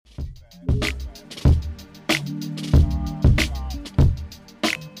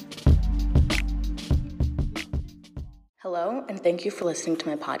Hello, and thank you for listening to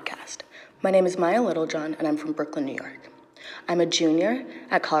my podcast. My name is Maya Littlejohn, and I'm from Brooklyn, New York. I'm a junior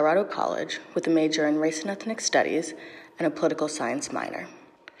at Colorado College with a major in race and ethnic studies and a political science minor.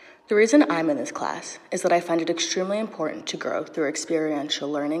 The reason I'm in this class is that I find it extremely important to grow through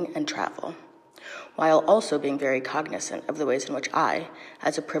experiential learning and travel, while also being very cognizant of the ways in which I,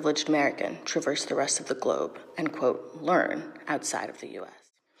 as a privileged American, traverse the rest of the globe and, quote, learn outside of the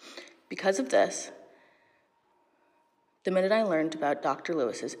U.S. Because of this, the minute I learned about Dr.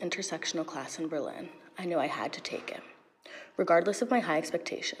 Lewis's intersectional class in Berlin, I knew I had to take it. Regardless of my high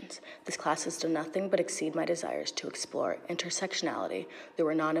expectations, this class has done nothing but exceed my desires to explore intersectionality through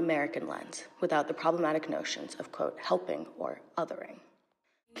a non-American lens, without the problematic notions of, quote, helping or othering.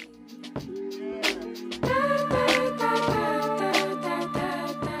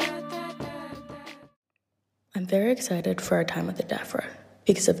 I'm very excited for our time with Adefra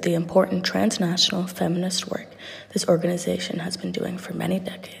because of the important transnational feminist work this organization has been doing for many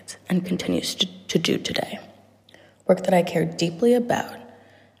decades and continues to do today. Work that I care deeply about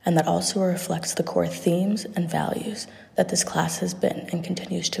and that also reflects the core themes and values that this class has been and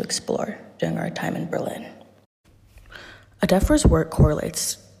continues to explore during our time in Berlin. Adefra's work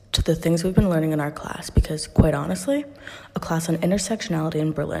correlates to the things we've been learning in our class because, quite honestly, a class on intersectionality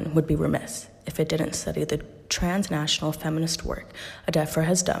in Berlin would be remiss if it didn't study the transnational feminist work Adefra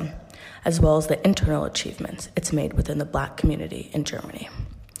has done, as well as the internal achievements it's made within the Black community in Germany.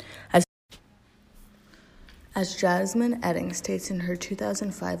 As Jasmine Edding states in her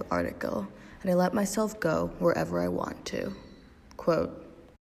 2005 article, and I let myself go wherever I want to, quote,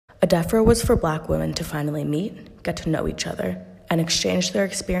 Adefra was for Black women to finally meet, get to know each other, and exchange their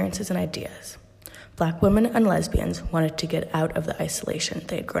experiences and ideas. Black women and lesbians wanted to get out of the isolation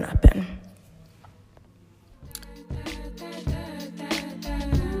they had grown up in.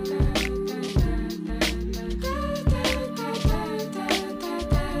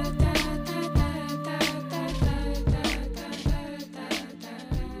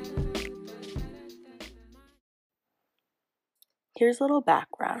 Here's a little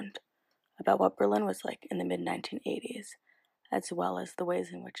background about what Berlin was like in the mid-1980s, as well as the ways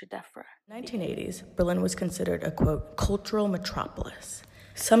in which Adefra. In the 1980s, Berlin was considered a, quote, cultural metropolis.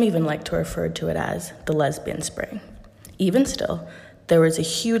 Some even like to refer to it as the lesbian spring. Even still, there was a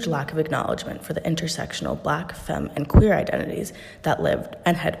huge lack of acknowledgement for the intersectional Black, femme, and queer identities that lived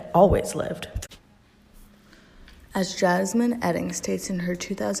and had always lived. As Jasmine Edding states in her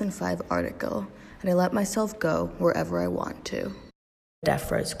 2005 article, and I let myself go wherever I want to.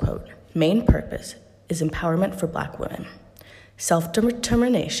 Adefra's, quote, main purpose is empowerment for Black women.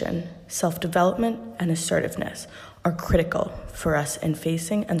 Self-determination, self-development, and assertiveness are critical for us in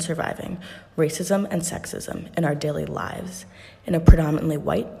facing and surviving racism and sexism in our daily lives in a predominantly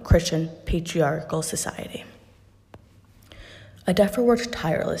white, Christian, patriarchal society. Adefra worked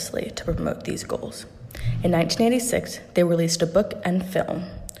tirelessly to promote these goals. In 1986, they released a book and film,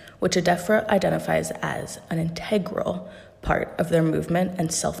 which Adefra identifies as an integral part of their movement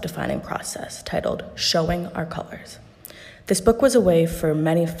and self-defining process, titled Showing Our Colors. This book was a way for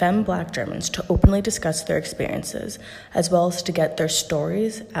many femme Black Germans to openly discuss their experiences, as well as to get their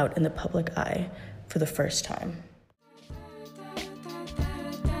stories out in the public eye for the first time.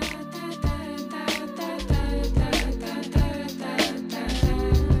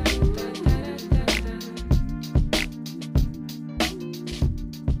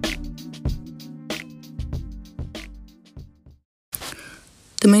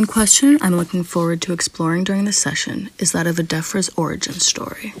 The main question I'm looking forward to exploring during this session is that of Adefra's origin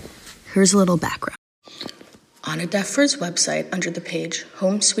story. Here's a little background. On Adefra's website, under the page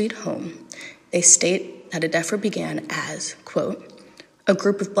Home Sweet Home, they state that Adefra began as, quote, a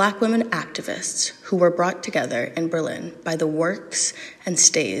group of Black women activists who were brought together in Berlin by the works and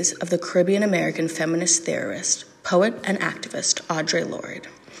stays of the Caribbean-American feminist theorist, poet, and activist Audre Lorde,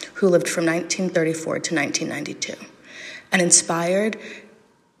 who lived from 1934 to 1992, and inspired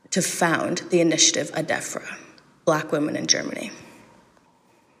to found the initiative Adefra, Black Women in Germany.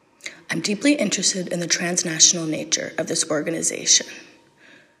 I'm deeply interested in the transnational nature of this organization,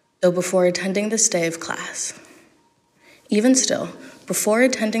 though before attending this day of class. Even still, before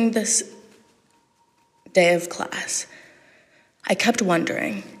attending this day of class, I kept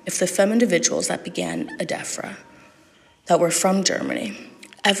wondering if the femme individuals that began Adefra, that were from Germany,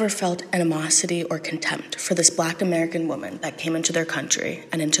 ever felt animosity or contempt for this Black American woman that came into their country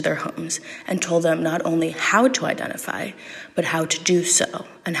and into their homes and told them not only how to identify, but how to do so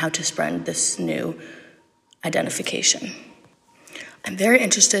and how to spread this new identification. I'm very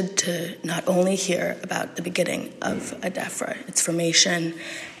interested to not only hear about the beginning of Adefra, its formation,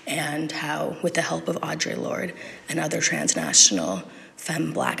 and how, with the help of Audre Lorde and other transnational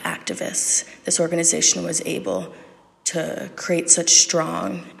femme Black activists, this organization was able to create such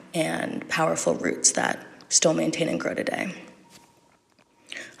strong and powerful roots that still maintain and grow today.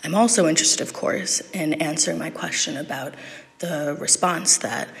 I'm also interested, of course, in answering my question about the response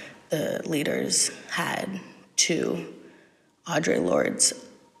that the leaders had to Audre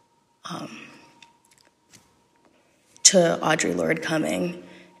Lorde coming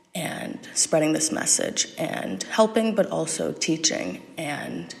and spreading this message and helping, but also teaching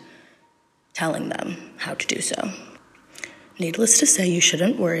and telling them how to do so. Needless to say, you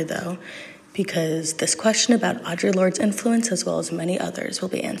shouldn't worry, though, because this question about Audre Lorde's influence, as well as many others, will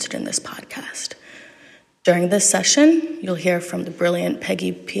be answered in this podcast. During this session, you'll hear from the brilliant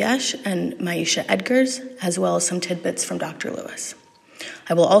Peggy Piesch and Maisha Edgars, as well as some tidbits from Dr. Lewis.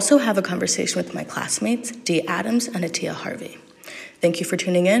 I will also have a conversation with my classmates, Dee Adams and Atia Harvey. Thank you for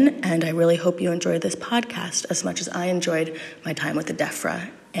tuning in, and I really hope you enjoyed this podcast as much as I enjoyed my time with Adefra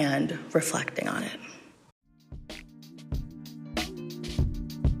and reflecting on it.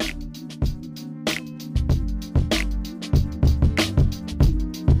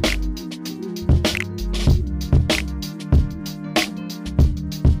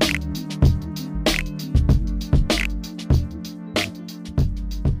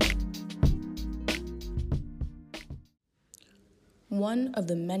 One of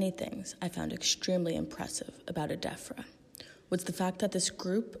the many things I found extremely impressive about Adefra was the fact that this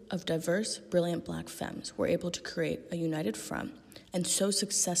group of diverse, brilliant Black femmes were able to create a united front and so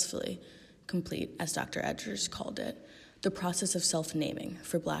successfully complete, as Dr. Edgars called it, the process of self-naming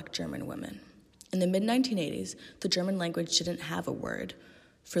for Black German women. In the mid-1980s, the German language didn't have a word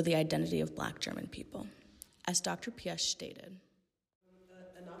for the identity of Black German people. As Dr. Piesch stated,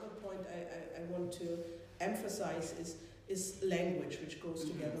 another point I want to emphasize is language, which goes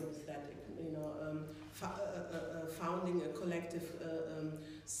together with that, founding a collective,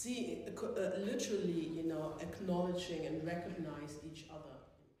 literally, acknowledging and recognize each other.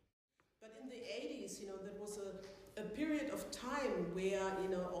 But in the 80s, there was a period of time where,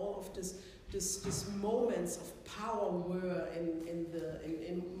 all of this moments of power were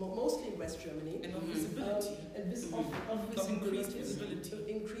in mostly in West Germany. And of visibility.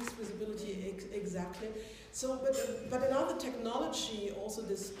 Increased visibility, exactly. So, but another technology, also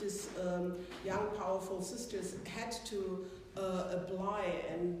this young, powerful sisters had to apply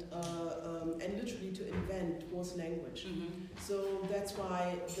and literally to invent was language. Mm-hmm. So that's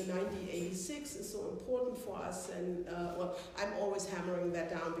why the 1986 is so important for us. And I'm always hammering that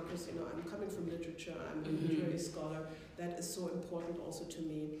down because I'm coming from literature. I'm a literary scholar. That is so important also to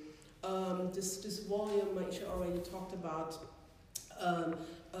me. This volume Maisha already talked about.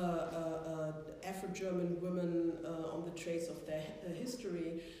 Afro-German women on the trace of their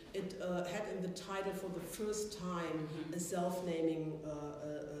history. It had in the title for the first time a self-naming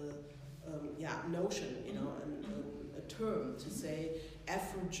notion, a term to say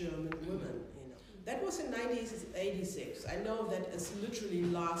Afro-German women. That was in 1986. I know that is literally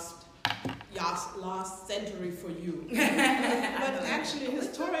last century for you. But actually,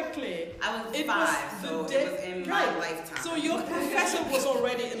 historically, I was 5, so it was in my lifetime. So your professor was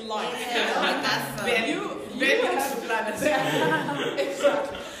already in life.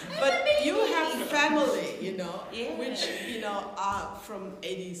 Exactly. But you have family, which are from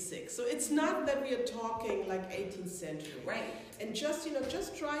 86. So it's not that we are talking like 18th century. Right. And just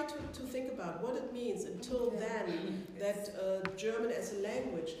try to think about what it means until then that German as a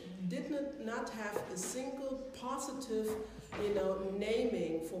language did not have a single positive,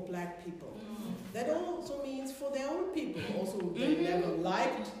 naming for Black people. That also means for their own people. Also, they never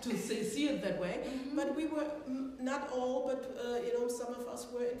liked to see it that way. But we were, not all, but some of us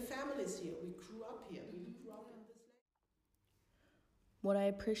were in families here. We grew up here. We grew up in this language. What I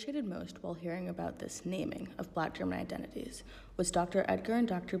appreciated most while hearing about this naming of Black German identities was Dr. Edgar and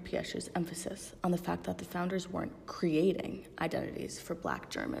Dr. Piesch's emphasis on the fact that the founders weren't creating identities for Black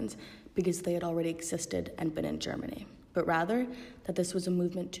Germans because they had already existed and been in Germany, but rather that this was a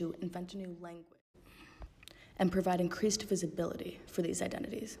movement to invent a new language and provide increased visibility for these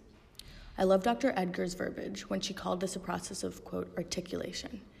identities. I love Dr. Edgar's verbiage when she called this a process of, quote,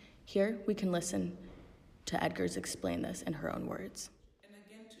 articulation. Here, we can listen to Edgar's explain this in her own words. And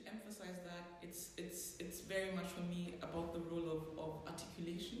again, to emphasize that, it's very much for me about the role of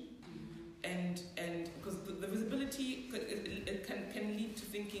articulation, and because the visibility it can lead to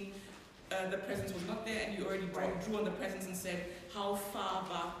thinking the presence was not there, and you already drew on the presence and said how far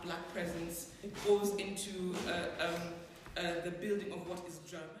back Black presence goes into the building of what is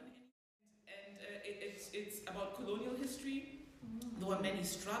German. And it's about colonial history. There were many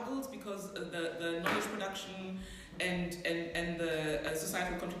struggles because the knowledge production and the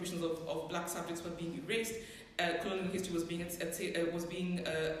societal contributions of black subjects were being erased. Colonial history was being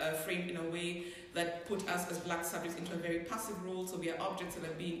framed in a way that put us as black subjects into a very passive role. So we are objects that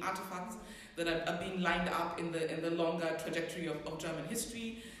are being artifacts that are being lined up in the longer trajectory of German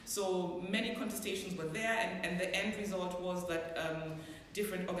history. So many contestations were there, and the end result was that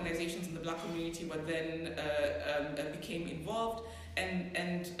different organizations in the black community were then became involved,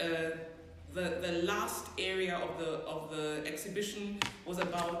 and the last area of the exhibition was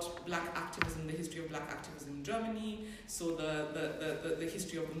about black activism, the history of black activism in Germany, so the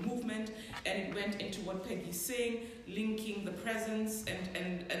history of the movement, and it went into what Peggy's saying, linking the presence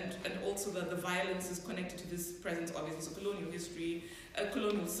and also the violences connected to this presence, obviously, so colonial history,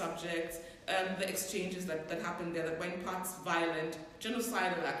 colonial subjects, the exchanges that happened there that were in parts violent,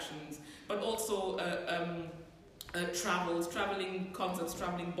 genocidal actions, but also traveling concepts,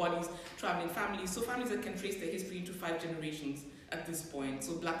 traveling bodies, traveling families. So families that can trace their history into 5 generations at this point.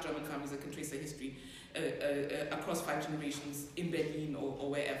 So black German families that can trace their history across 5 generations in Berlin or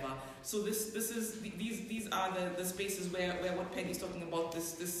wherever. So these are the spaces where what Peggy's talking about,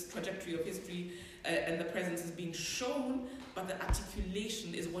 this trajectory of history and the presence is being shown, but the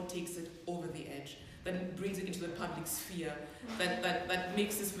articulation is what takes it over the edge. That brings it into the public sphere, that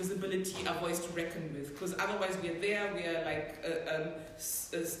makes this visibility a voice to reckon with. Because otherwise we are like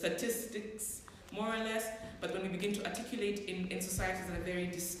statistics, more or less. But when we begin to articulate in societies that are very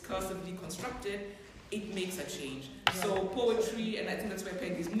discursively constructed, it makes a change. Yeah. So poetry, and I think that's where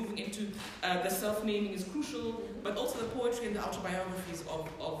Peggy is moving into, the self-naming is crucial, but also the poetry and the autobiographies of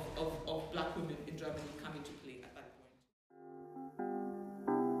black women in Germany come into play at that point.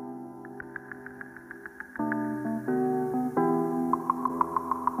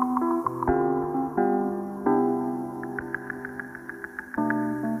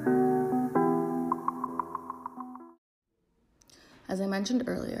 As I mentioned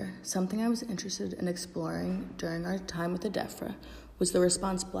earlier, something I was interested in exploring during our time with Adefra was the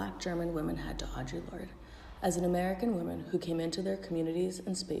response Black German women had to Audre Lorde as an American woman who came into their communities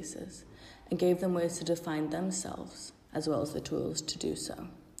and spaces and gave them ways to define themselves as well as the tools to do so.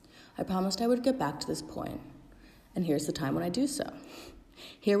 I promised I would get back to this point, and here's the time when I do so.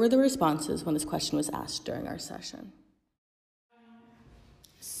 Here were the responses when this question was asked during our session.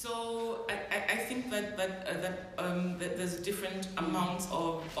 So I think that there's different amounts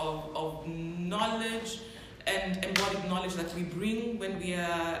of knowledge and embodied knowledge that we bring when we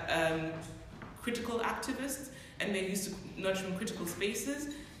are critical activists, and we're used to nurturing critical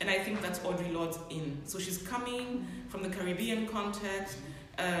spaces, and I think that's Audre Lorde's in. So she's coming from the Caribbean context,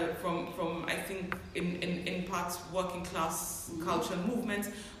 from I think in parts working class culture movements,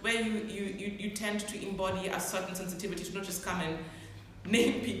 where you tend to embody a certain sensitivity to not just come and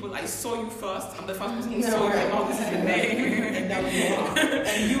name people. I saw you first. I'm the first person who saw you. Now this is your name. And now you are.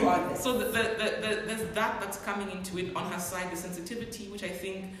 And you are this. So there's that's coming into it on her side, the sensitivity, which I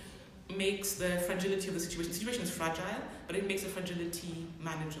think makes the fragility of the situation. The situation is fragile, but it makes the fragility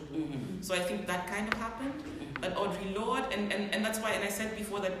manageable. Mm-hmm. So I think that kind of happened. But Audre Lorde, and that's why, and I said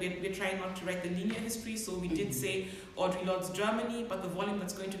before that we're trying not to write the linear history, so we did say Audre Lorde's Germany, but the volume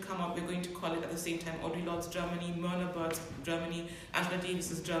that's going to come up, we're going to call it at the same time Audre Lorde's Germany, Myrna Bird's Germany, Angela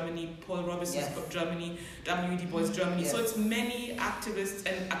Davis's Germany, Paul Robeson's Germany, W. Du Bois' Germany. Yes. So it's many activists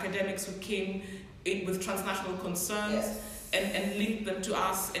and academics who came in with transnational concerns. Yes. And linked them to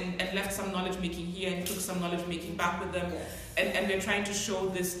us and left some knowledge making here and took some knowledge making back with them. Yes. And we're trying to show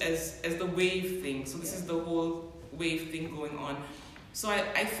this as the wave thing. So this is the whole wave thing going on. So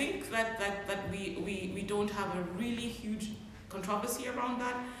I think that we don't have a really huge controversy around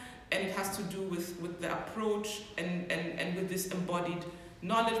that, and it has to do with the approach and with this embodied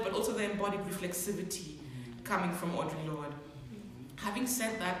knowledge, but also the embodied reflexivity coming from Audre Lorde. Having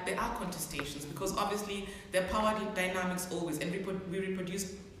said that, there are contestations because obviously there are power dynamics always, and we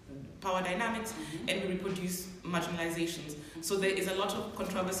reproduce power dynamics and we reproduce marginalizations. So there is a lot of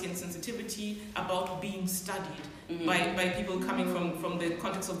controversy and sensitivity about being studied by people coming from the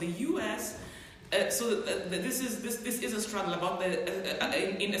context of the US. So this is a struggle about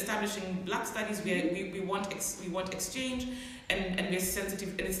in establishing Black studies. We want exchange, and we're sensitive,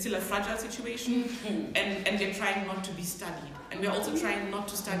 and it's still a fragile situation, and we're trying not to be studied, and we're also trying not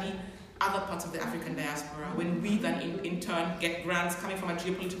to study other parts of the African diaspora, when we then in turn get grants coming from a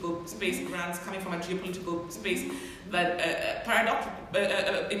geopolitical space, grants coming from a geopolitical space that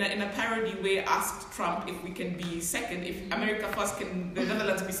in a parody way asked Trump if we can be second, if America first, can the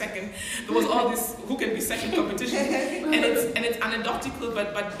Netherlands be second? There was all this who can be second competition, and it's anecdotal,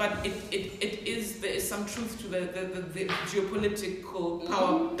 but there is some truth to the geopolitical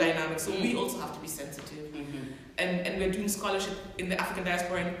power dynamic. So we also have to be sensitive. And we're doing scholarship in the African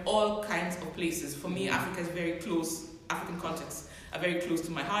diaspora in all kinds of places. For me, Africa is very close, African contexts are very close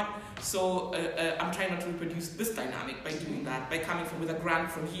to my heart. So I'm trying not to reproduce this dynamic by doing that, by coming with a grant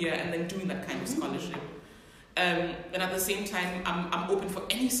from here and then doing that kind of scholarship. And at the same time, I'm open for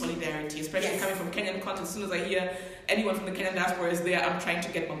any solidarity, especially coming from Kenyan context. As soon as I hear anyone from the Kenyan diaspora is there, I'm trying to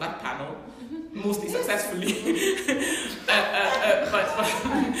get on that panel. Mostly successfully, but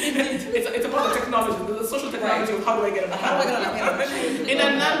it's about the technology, the social technology of how do I get on the panel in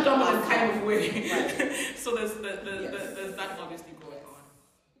a non-dominant kind of way. Right. So there's that obviously going on.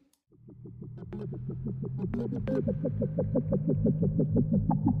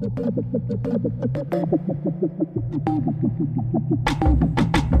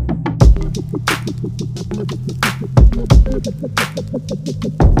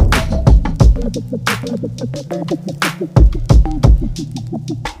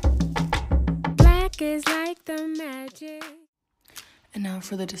 Black is like the magic. And now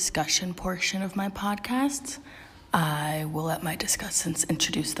for the discussion portion of my podcast, I will let my discussants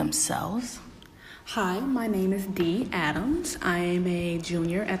introduce themselves. Hi, my name is Dee Adams. I am a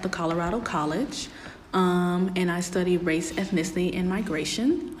junior at the Colorado College, and I study race, ethnicity, and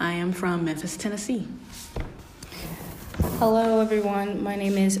migration. I am from Memphis, Tennessee. Hello, everyone. My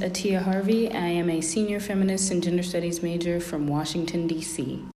name is Atia Harvey. I am a senior feminist and gender studies major from Washington,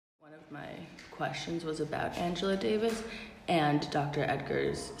 D.C. One of my questions was about Angela Davis, and Dr.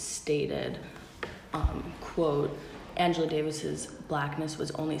 Edgars stated, quote, Angela Davis's blackness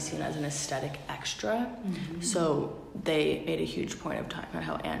was only seen as an aesthetic extra. Mm-hmm. So they made a huge point of talking about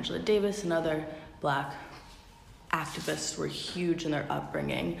how Angela Davis and other black activists were huge in their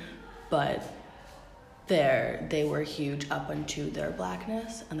upbringing, but they were huge up unto their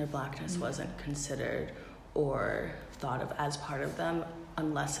blackness, and their blackness wasn't considered or thought of as part of them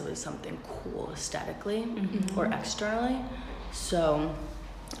unless it was something cool aesthetically or externally. So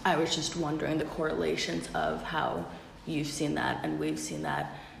I was just wondering the correlations of how you've seen that and we've seen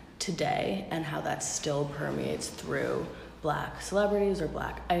that today, and how that still permeates through black celebrities or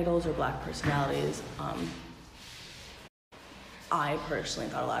black idols or black personalities. I personally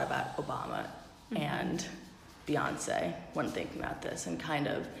thought a lot about Obama and Beyonce when thinking about this, and kind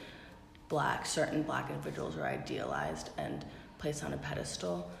of certain black individuals are idealized and placed on a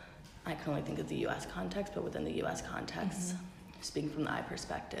pedestal. I can only think of the U.S. context, but within the U.S. context, speaking from the I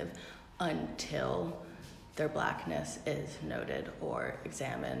perspective, until their blackness is noted or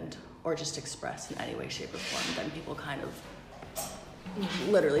examined or just expressed in any way, shape, or form, then people kind of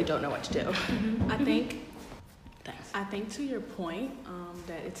literally don't know what to do. I think to your point,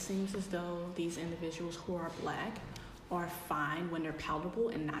 that it seems as though these individuals who are black are fine when they're palatable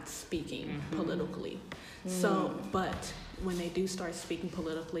and not speaking politically. So, but when they do start speaking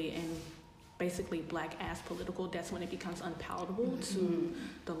politically and basically black as political, that's when it becomes unpalatable to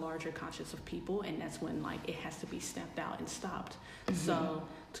the larger conscience of people, and that's when it has to be stamped out and stopped. So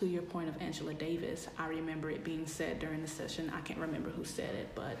to your point of Angela Davis, I remember it being said during the session, I can't remember who said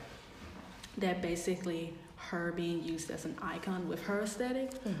it, but that basically her being used as an icon with her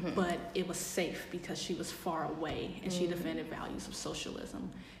aesthetic, but it was safe because she was far away and she defended values of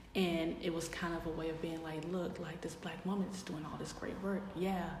socialism. And it was kind of a way of being like, look, this black woman is doing all this great work.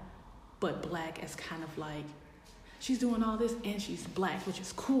 Yeah, but black as kind of she's doing all this and she's black, which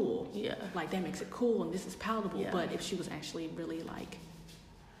is cool. Yeah. That makes it cool and this is palatable. Yeah. But if she was actually really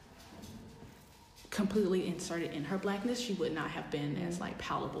completely inserted in her blackness, she would not have been as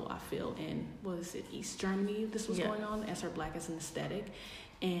palatable, I feel, in East Germany this was going on, as her black as an aesthetic.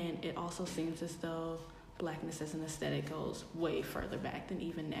 And it also seems as though blackness as an aesthetic goes way further back than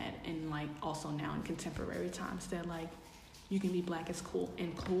even that, and also now in contemporary times that you can be black as cool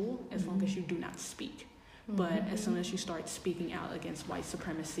as long as you do not speak. But as soon as you start speaking out against white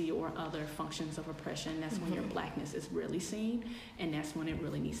supremacy or other functions of oppression, that's when your blackness is really seen, and that's when it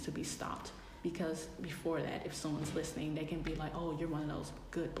really needs to be stopped. Because before that, if someone's listening, they can be like, oh, you're one of those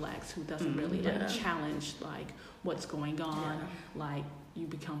good blacks who doesn't really challenge what's going on. you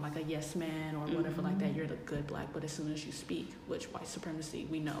become like a yes man or whatever like that. You're the good black, but as soon as you speak, which white supremacy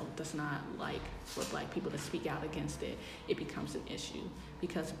we know does not like for black people to speak out against it, it becomes an issue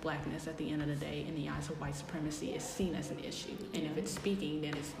because blackness at the end of the day in the eyes of white supremacy is seen as an issue. And if it's speaking,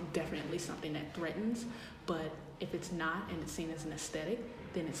 then it's definitely something that threatens. But if it's not and it's seen as an aesthetic,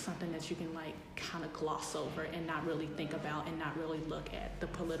 then it's something that you can like kind of gloss over and not really think about and not really look at the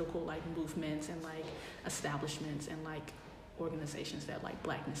political like movements and like establishments and like organizations that like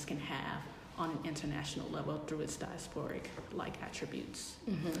blackness can have on an international level through its diasporic like attributes.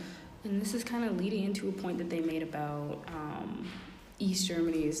 And this is kind of leading into a point that they made about East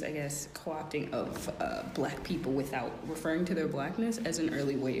Germany's, I guess, co-opting of black people without referring to their blackness as an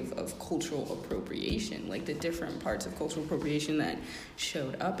early wave of cultural appropriation, like the different parts of cultural appropriation that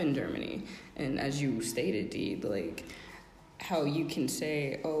showed up in Germany. And as you stated, Dee, like how you can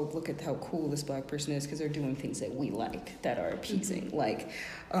say, oh, look at how cool this black person is because they're doing things that we like, that are appeasing. Like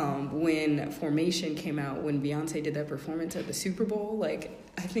when Formation came out, when Beyonce did that performance at the Super Bowl, like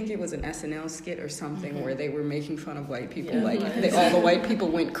I think it was an SNL skit or something where they were making fun of white people. All the white people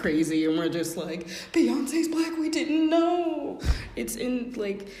went crazy and were just like, Beyonce's black, we didn't know. It's in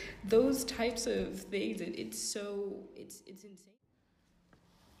like those types of things. It's insane.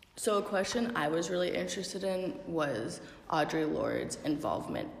 So a question I was really interested in was Audre Lorde's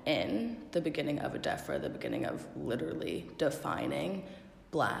involvement in the beginning of Adefra, the beginning of literally defining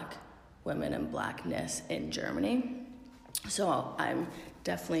black women and blackness in Germany. So I'm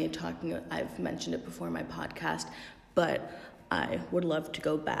definitely I've mentioned it before in my podcast, but I would love to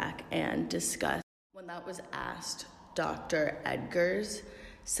go back and discuss. When that was asked, Dr. Edgars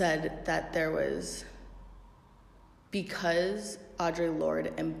said that there was, because Audre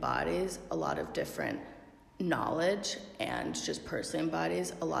Lorde embodies a lot of different knowledge and just personally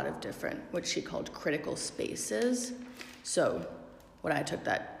embodies a lot of different, what she called critical spaces. So what I took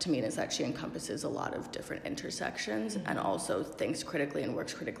that to mean is that she encompasses a lot of different intersections and also thinks critically and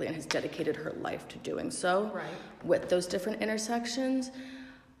works critically and has dedicated her life to doing so with those different intersections.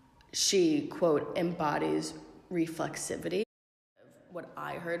 She, quote, embodies reflexivity. What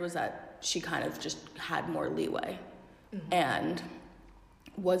I heard was that she kind of just had more leeway and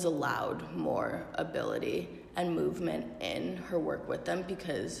was allowed more ability and movement in her work with them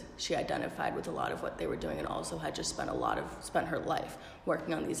because she identified with a lot of what they were doing and also had just spent her life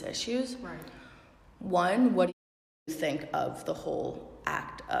working on these issues. One, what do you think of the whole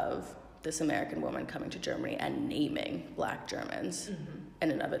act of this American woman coming to Germany and naming black Germans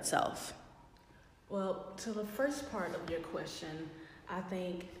in and of itself? Well, to the first part of your question, I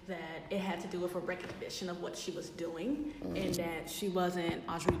think that it had to do with a recognition of what she was doing and that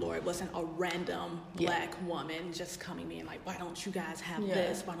Audre Lorde wasn't a random black woman just coming in like, why don't you guys have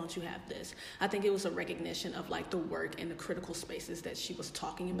this? Why don't you have this? I think it was a recognition of like the work and the critical spaces that she was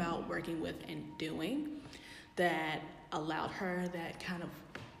talking about, working with and doing that allowed her that kind of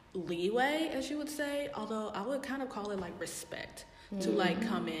leeway, as you would say, although I would kind of call it like respect. To like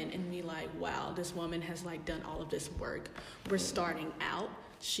come in and be like, wow, this woman has like done all of this work. We're starting out.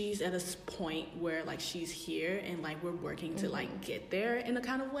 She's at a point where like she's here and like we're working to like get there in a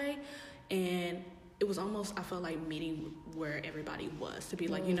kind of way. And it was almost, I felt like meeting where everybody was to be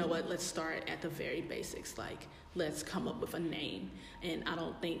like, you know what, let's start at the very basics. Like, let's come up with a name. And I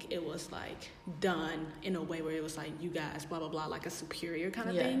don't think it was like done in a way where it was like, you guys, blah, blah, blah, like a superior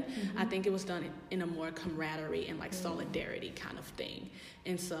kind of thing. I think it was done in a more camaraderie and like solidarity kind of thing.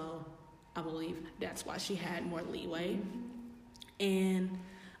 And so I believe that's why she had more leeway. And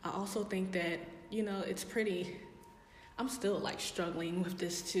I also think that, you know, I'm still like struggling with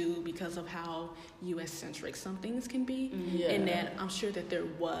this too because of how US-centric some things can be. And that I'm sure that there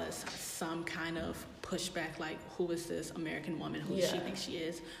was some kind of pushback, like, who is this American woman? Who does she think she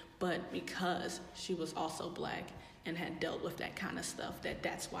is? But because she was also black and had dealt with that kind of stuff,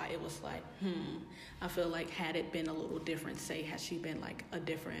 that's why it was like, I feel like had it been a little different, say, had she been like a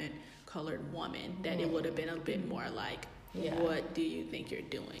different colored woman, that it would have been a bit more like, what do you think you're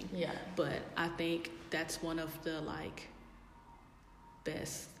doing? But I think that's one of the like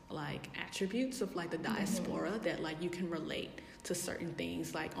best like attributes of like the diaspora, that like you can relate to certain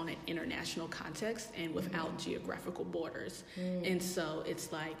things like on an international context and without geographical borders. And so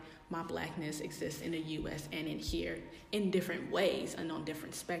it's like my blackness exists in the US and in here in different ways and on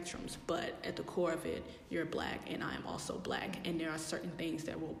different spectrums, but at the core of it, you're black and I am also black, and there are certain things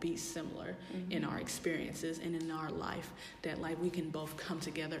that will be similar in our experiences and in our life that like we can both come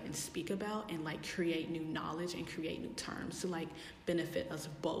together and speak about and like create new knowledge and create new terms to like benefit us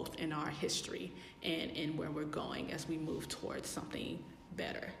both in our history and in where we're going as we move towards something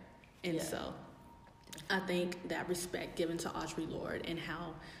better. And so I think that respect given to Audre Lorde and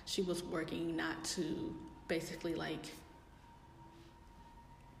how she was working not to basically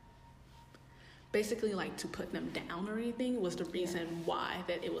to put them down or anything was the reason why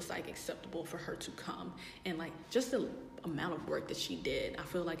that it was like acceptable for her to come. And like just the amount of work that she did, I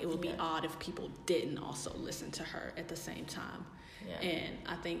feel like it would be odd if people didn't also listen to her at the same time. And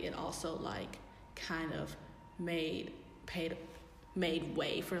I think it also like kind of made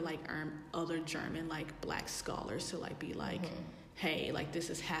way for like other German like Black scholars to like be like, hey, like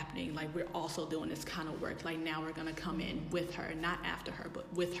this is happening, like we're also doing this kind of work, like now we're gonna come in with her, not after her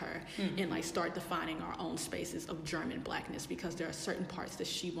but with her, and like start defining our own spaces of German Blackness, because there are certain parts that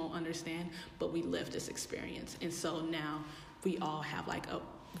she won't understand, but we live this experience. And so now we all have like a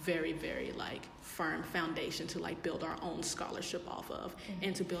very, very like firm foundation to like build our own scholarship off of,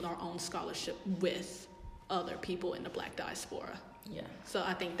 and to build our own scholarship with other people in the Black diaspora. So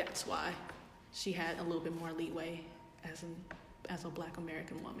I think that's why she had a little bit more leeway as a Black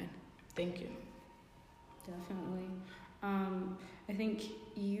American woman. Thank you. Definitely. I think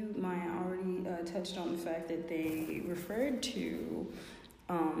you, Maya, already touched on the fact that they referred to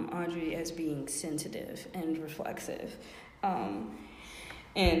Audre as being sensitive and reflexive.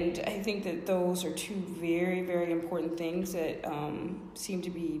 And I think that those are two very, very important things that seem to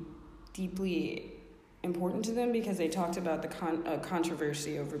be deeply important to them, because they talked about the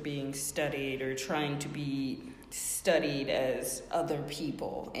controversy over being studied or trying to be studied as other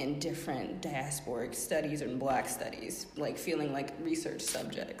people in different diasporic studies and Black studies, like feeling like research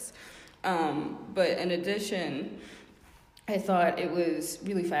subjects. But in addition, I thought it was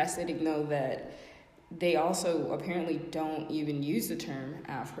really fascinating, though, that they also apparently don't even use the term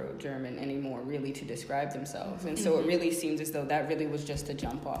Afro-German anymore, really, to describe themselves. And so it really seems as though that really was just a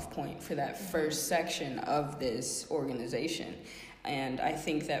jump-off point for that first section of this organization. And I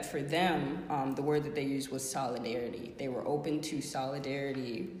think that for them, the word that they used was solidarity. They were open to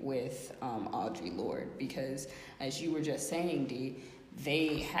solidarity with Audre Lorde, because, as you were just saying, Dee,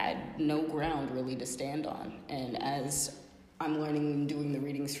 they had no ground really to stand on. And as I'm learning and doing the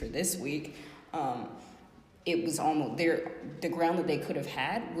readings for this week, it was almost the ground that they could have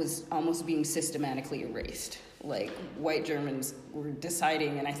had was almost being systematically erased. Like, white Germans were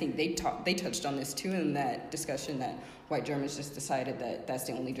deciding, and I think they touched on this too in that discussion, that white Germans just decided that that's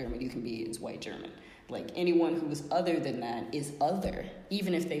the only German you can be is white German. Like, anyone who was other than that is other,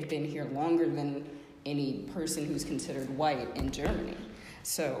 even if they've been here longer than any person who's considered white in Germany.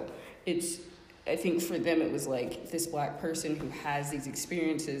 So I think for them it was like this Black person who has these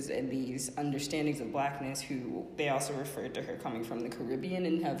experiences and these understandings of Blackness, who they also referred to her coming from the Caribbean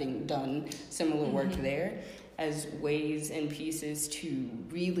and having done similar work there, as ways and pieces to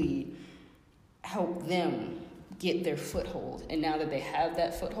really help them get their foothold. And now that they have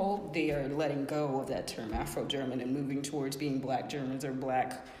that foothold, they are letting go of that term Afro-German and moving towards being Black Germans or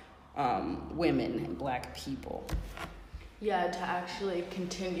Black women and Black people. Yeah, to actually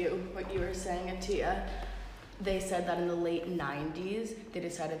continue what you were saying, Atia, they said that in the late 90s, they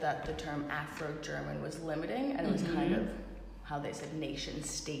decided that the term Afro-German was limiting, and it was kind of how they said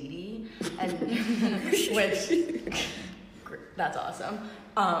nation-statey, and which, that's awesome.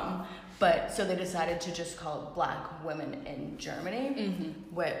 But so they decided to just call it Black women in Germany,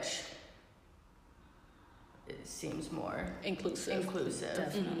 which seems more inclusive.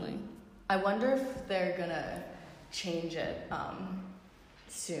 Definitely. I wonder if they're gonna change it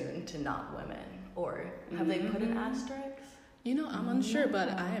soon to not women, or have they put an asterisk? You know, I'm unsure, but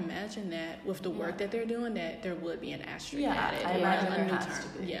I imagine that with the work that they're doing, that there would be an asterisk added. I imagine there has to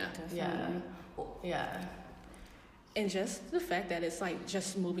be. Yeah. And just the fact that it's like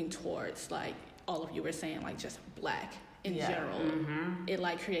just moving towards, like all of you were saying, like just Black in general, it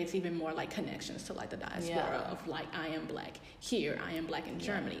like creates even more like connections to like the diaspora of like, I am Black here, I am Black in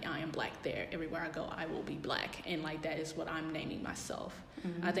Germany, I am Black there, everywhere I go I will be Black, and like that is what I'm naming myself.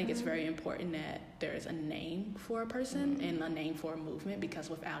 I think it's very important that there is a name for a person and a name for a movement, because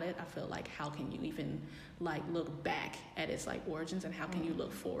without it, I feel like how can you even like look back at its like origins, and how can you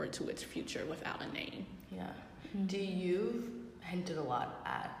look forward to its future without a name? Do you hinted a lot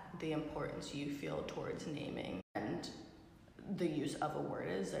at the importance you feel towards naming and the use of a word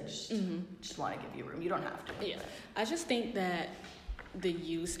is? I just want to give you room. You don't have to. I just think that the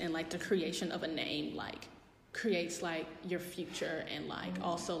use and like the creation of a name like creates like your future, and like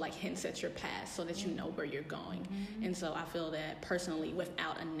also like hints at your past, so that you know where you're going. And so I feel that personally,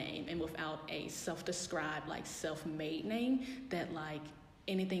 without a name and without a self-described like self-made name, that like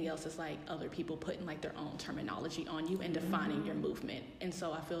anything else is like other people putting like their own terminology on you and defining your movement. And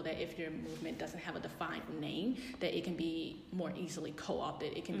so I feel that if your movement doesn't have a defined name, that it can be more easily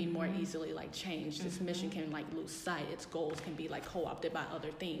co-opted. It can be more easily like changed. This mission can like lose sight. Its goals can be like co-opted by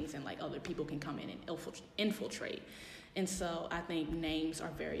other things, and like other people can come in and infiltrate. And so I think names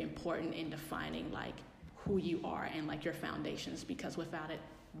are very important in defining like who you are and like your foundations, because without it,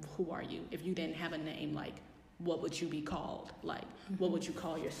 who are you? If you didn't have a name, like what would you be called? Like what would you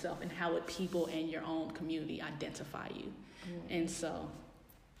call yourself, and how would people in your own community identify you? And so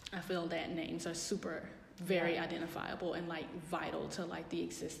I feel that names are very identifiable and like vital to like the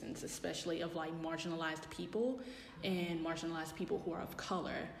existence, especially of like marginalized people and marginalized people who are of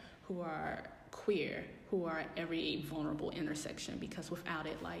color, who are queer, who are at every vulnerable intersection, because without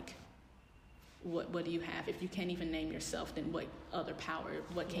it, like what do you have? If you can't even name yourself, then what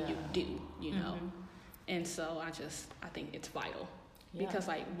can you do, you know? And so I think it's vital, because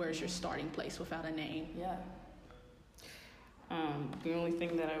like where's your starting place without a name? The only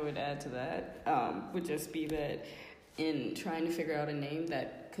thing that I would add to that would just be that in trying to figure out a name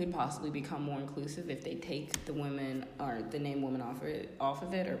that could possibly become more inclusive, if they take the women or the name woman off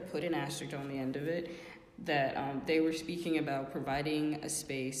of it or put an asterisk on the end of it, that they were speaking about providing a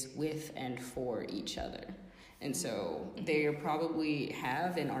space with and for each other. And so they probably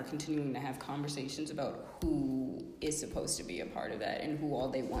have and are continuing to have conversations about who is supposed to be a part of that and who all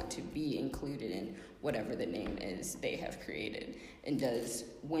they want to be included in whatever the name is they have created. And is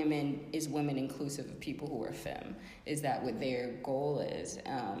women inclusive of people who are femme? Is that what their goal is?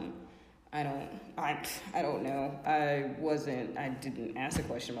 I don't know. I didn't ask a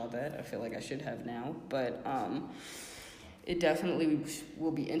question about that. I feel like I should have now, but it definitely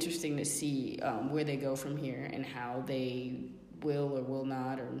will be interesting to see where they go from here and how they will or will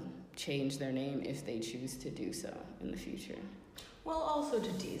not or change their name if they choose to do so in the future. Well, also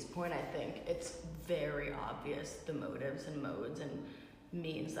to Dee's point, I think it's very obvious the motives and modes and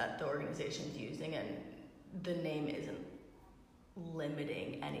means that the organization's using, and the name isn't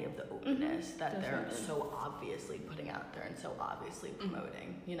limiting any of the openness that they're so obviously putting out there and so obviously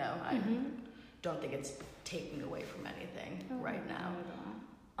promoting. You know, I don't think it's taking away from anything right now.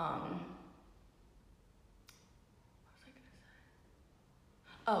 What was I gonna say?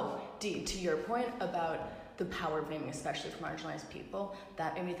 Oh, Dee, to your point about the power of naming, especially for marginalized people,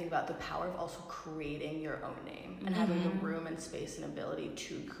 that made me think about the power of also creating your own name and having the room and space and ability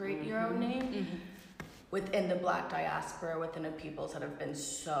to create your own name. Within the Black diaspora, within the peoples that have been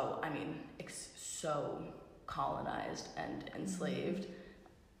so colonized and enslaved,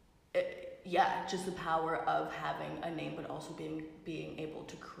 just the power of having a name, but also being able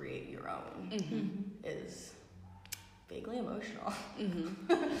to create your own is vaguely emotional. And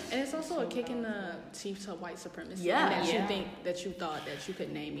it's also a kick in the teeth to white supremacy. Yeah. And that you think that you thought that you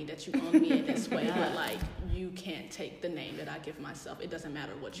could name me, that you own me in this way, but like you can't take the name that I give myself. It doesn't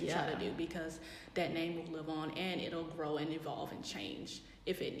matter what you try to do, because that name will live on and it'll grow and evolve and change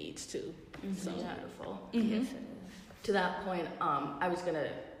if it needs to. So beautiful. Yes, it is. To that point, I was gonna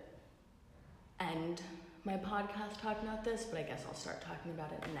end my podcast talking about this, but I guess I'll start talking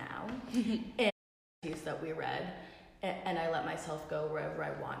about it now. And the piece that we read, and I let myself go wherever I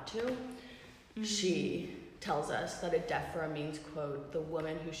want to. She tells us that Adefra means, quote, the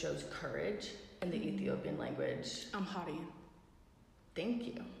woman who shows courage in the Ethiopian language. Amharian. Thank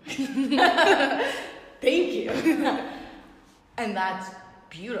you. Thank you. And that's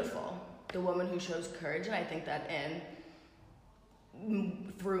beautiful. The woman who shows courage, and I think that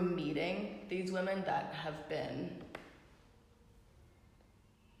through meeting these women that have been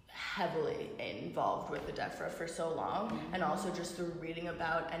heavily involved with Adefra for so long, and also just through reading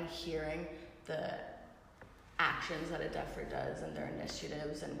about and hearing the actions that Adefra does and their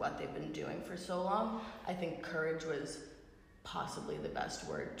initiatives and what they've been doing for so long, I think courage was possibly the best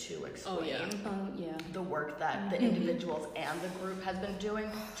word to explain the work that the individuals and the group has been doing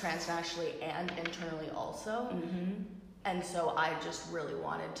transnationally and internally also. And so I just really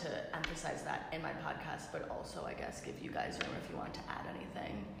wanted to emphasize that in my podcast, but also, I guess, give you guys room if you want to add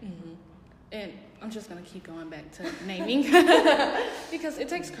anything. And I'm just going to keep going back to naming because it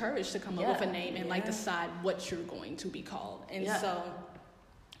takes courage to come up with a name and like decide what you're going to be called. And so,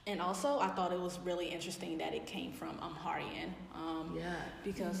 and also I thought it was really interesting that it came from Amharian.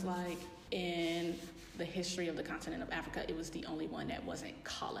 Because like in the history of the continent of Africa, it was the only one that wasn't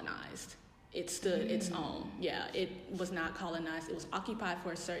colonized. It stood its own. Yeah, it was not colonized. It was occupied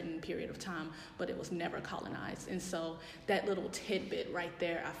for a certain period of time, but it was never colonized. And so that little tidbit right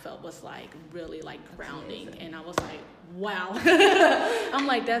there, I felt was like really like grounding. And I was like, wow. I'm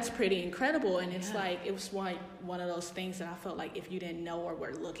like, that's pretty incredible. And it's like, it was like one of those things that I felt like if you didn't know or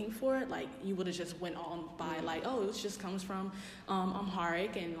were looking for it, like you would have just went on by like, oh, it just comes from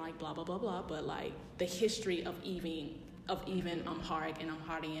Amharic and like blah, blah, blah, blah. But like the history of even Amharic and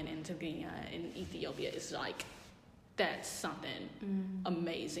Amharian and Tigrinya in Ethiopia is like, that's something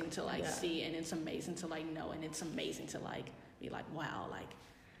amazing to like see, and it's amazing to like know, and it's amazing to like be like, wow, like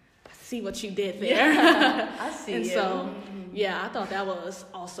I see what you did there. Yeah, I see. And so I thought that was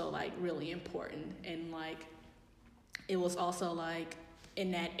also like really important, and like it was also like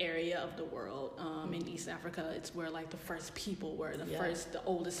in that area of the world, in East Africa, it's where like the first people were, the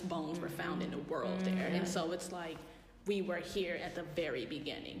oldest bones were found in the world there, and so it's like we were here at the very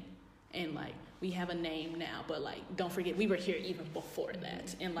beginning, and like we have a name now, but like don't forget we were here even before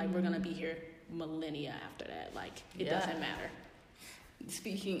that, and like we're gonna be here millennia after that. Like it doesn't matter.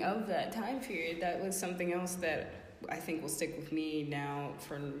 Speaking of that time period, that was something else that I think will stick with me now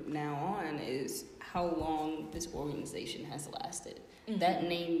from now on, is how long this organization has lasted. That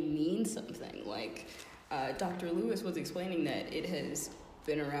name means something. Like Dr. Lewis was explaining that it has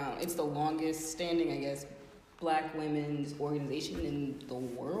been around. It's the longest standing, I guess, Black women's organization in the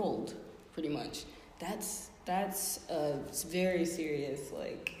world, pretty much. That's a very serious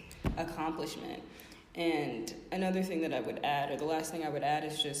like accomplishment. And another thing that I would add, or the last thing I would add,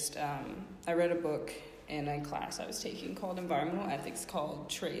 is just I read a book in a class I was taking called Environmental Ethics, called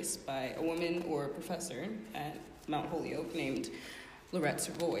Trace, by a woman or a professor at Mount Holyoke named Lorette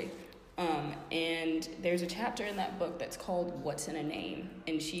Savoy. And there's a chapter in that book that's called What's in a Name?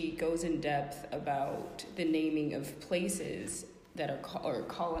 And she goes in depth about the naming of places that are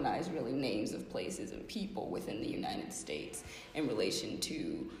colonized, really names of places and people within the United States in relation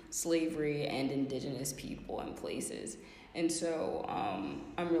to slavery and indigenous people and places. And so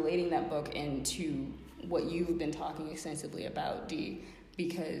I'm relating that book into what you've been talking extensively about, Dee,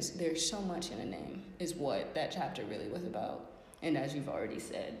 because there's so much in a name is what that chapter really was about. And as you've already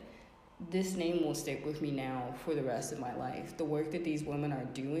said, this name will stick with me now for the rest of my life. The work that these women are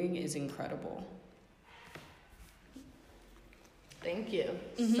doing is incredible. Thank you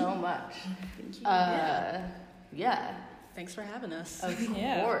so much. Thank you. Yeah. Thanks for having us. Of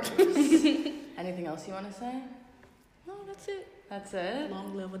course. Anything else you want to say? No, that's it. That's it?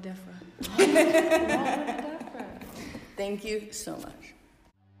 Long live Adefra. Thank you so much.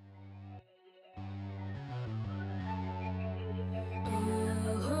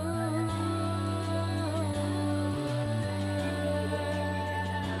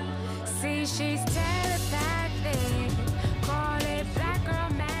 See, she's telepathic. Call it black girl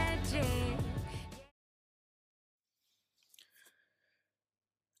magic.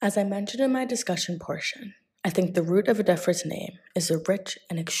 As I mentioned in my discussion portion, I think the root of Adefra's name is a rich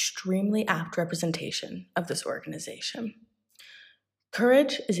and extremely apt representation of this organization.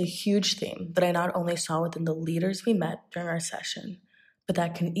 Courage is a huge theme that I not only saw within the leaders we met during our session, but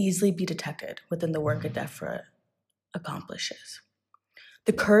that can easily be detected within the work Adefra accomplishes.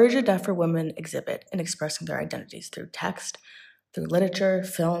 The courage Adefra women exhibit in expressing their identities through text, through literature,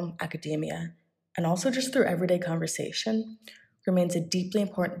 film, academia, and also just through everyday conversation remains a deeply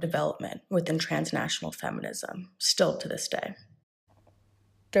important development within transnational feminism, still to this day.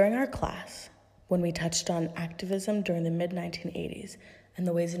 During our class, when we touched on activism during the mid-1980s and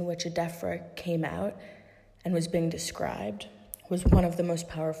the ways in which Adefra came out and was being described, was one of the most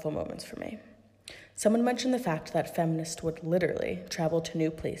powerful moments for me. Someone mentioned the fact that feminists would literally travel to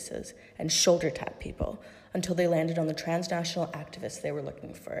new places and shoulder tap people until they landed on the transnational activists they were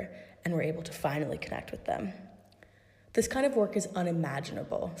looking for and were able to finally connect with them. This kind of work is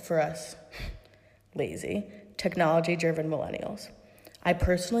unimaginable for us lazy, technology-driven millennials. I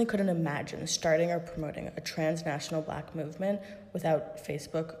personally couldn't imagine starting or promoting a transnational Black movement without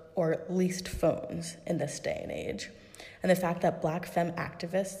Facebook or at least phones in this day and age. And the fact that Black femme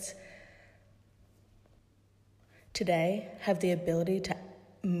activists today have the ability to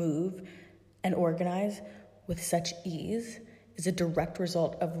move and organize with such ease is a direct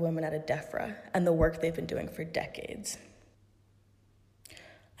result of women at Adefra and the work they've been doing for decades.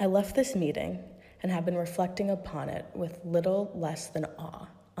 I left this meeting and have been reflecting upon it with little less than awe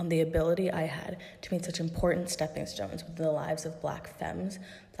on the ability I had to make such important stepping stones within the lives of Black femmes,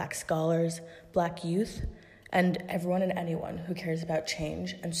 Black scholars, Black youth, and everyone and anyone who cares about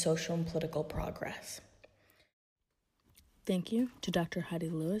change and social and political progress. Thank you to Dr. Heidi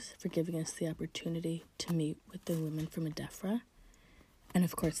Lewis for giving us the opportunity to meet with the women from Adefra. And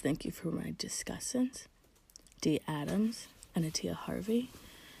of course, thank you for my discussants, Dee Adams and Atia Harvey.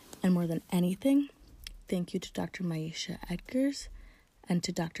 And more than anything, thank you to Dr. Maisha Edgars and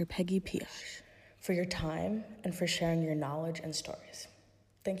to Dr. Peggy Pioche for your time and for sharing your knowledge and stories.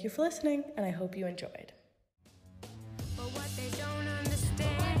 Thank you for listening, and I hope you enjoyed.